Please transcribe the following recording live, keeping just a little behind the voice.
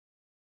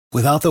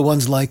Without the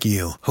ones like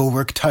you, who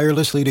work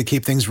tirelessly to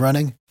keep things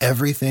running,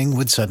 everything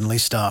would suddenly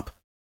stop.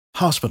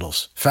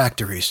 Hospitals,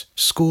 factories,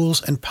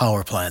 schools, and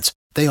power plants,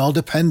 they all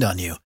depend on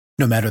you.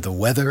 No matter the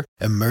weather,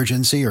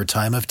 emergency, or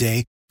time of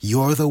day,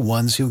 you're the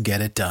ones who get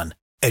it done.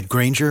 At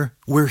Grainger,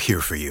 we're here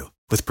for you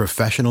with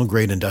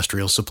professional-grade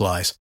industrial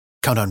supplies.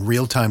 Count on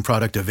real-time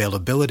product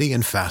availability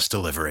and fast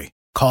delivery.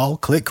 Call,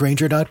 click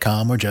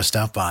Grainger.com, or just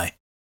stop by.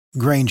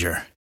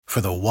 Grainger, for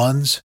the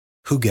ones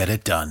who get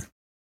it done.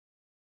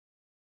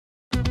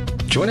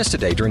 Join us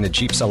today during the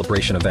Jeep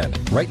Celebration event.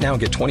 Right now,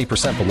 get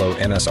 20% below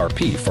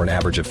MSRP for an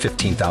average of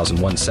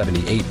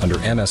 $15,178 under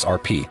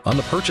MSRP on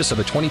the purchase of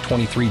a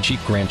 2023 Jeep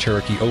Grand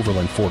Cherokee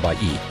Overland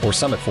 4xE or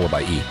Summit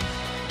 4xE.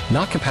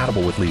 Not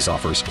compatible with lease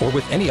offers or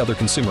with any other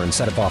consumer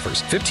incentive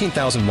offers.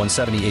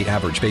 $15,178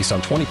 average based on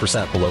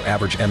 20% below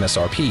average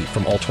MSRP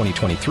from all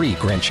 2023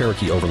 Grand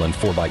Cherokee Overland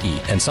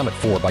 4xE and Summit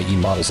 4xE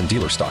models in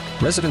dealer stock.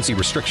 Residency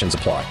restrictions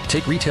apply.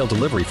 Take retail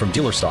delivery from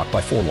dealer stock by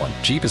 4/1.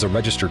 Jeep is a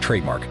registered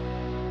trademark.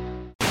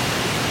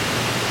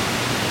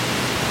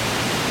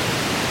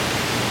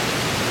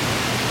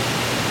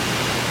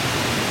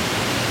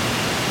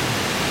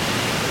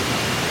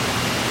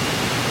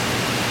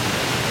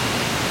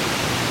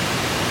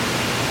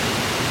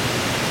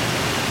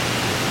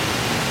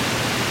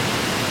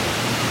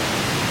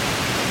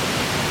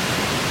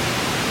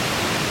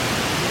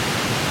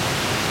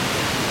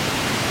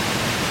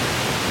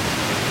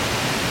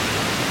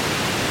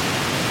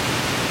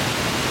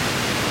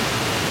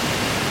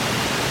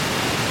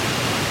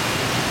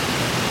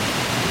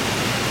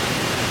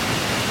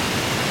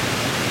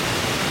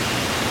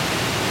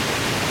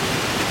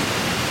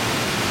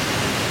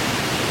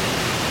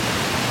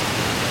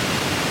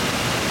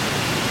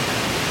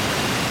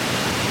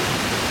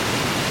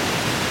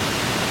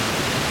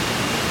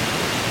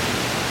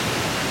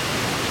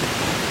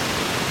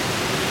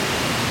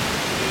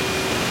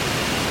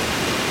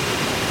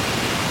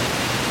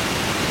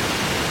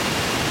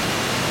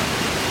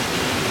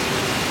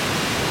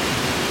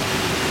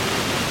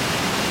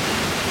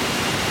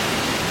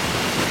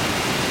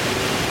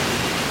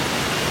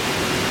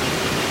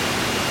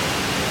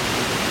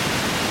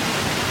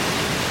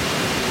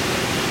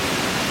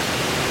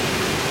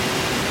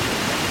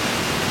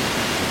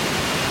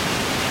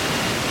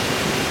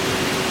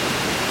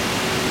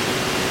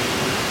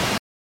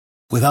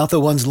 Without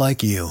the ones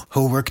like you,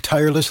 who work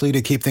tirelessly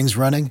to keep things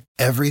running,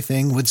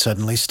 everything would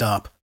suddenly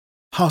stop.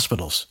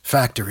 Hospitals,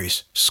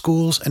 factories,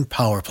 schools, and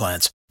power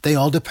plants, they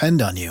all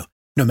depend on you.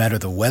 No matter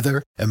the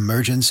weather,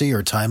 emergency,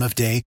 or time of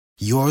day,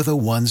 you're the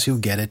ones who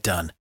get it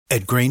done.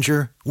 At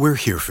Grainger, we're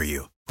here for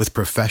you with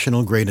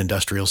professional-grade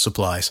industrial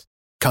supplies.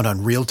 Count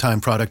on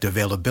real-time product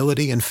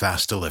availability and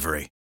fast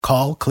delivery.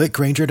 Call, click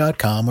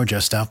Grainger.com, or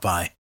just stop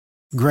by.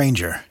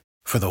 Grainger,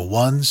 for the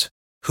ones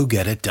who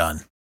get it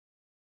done.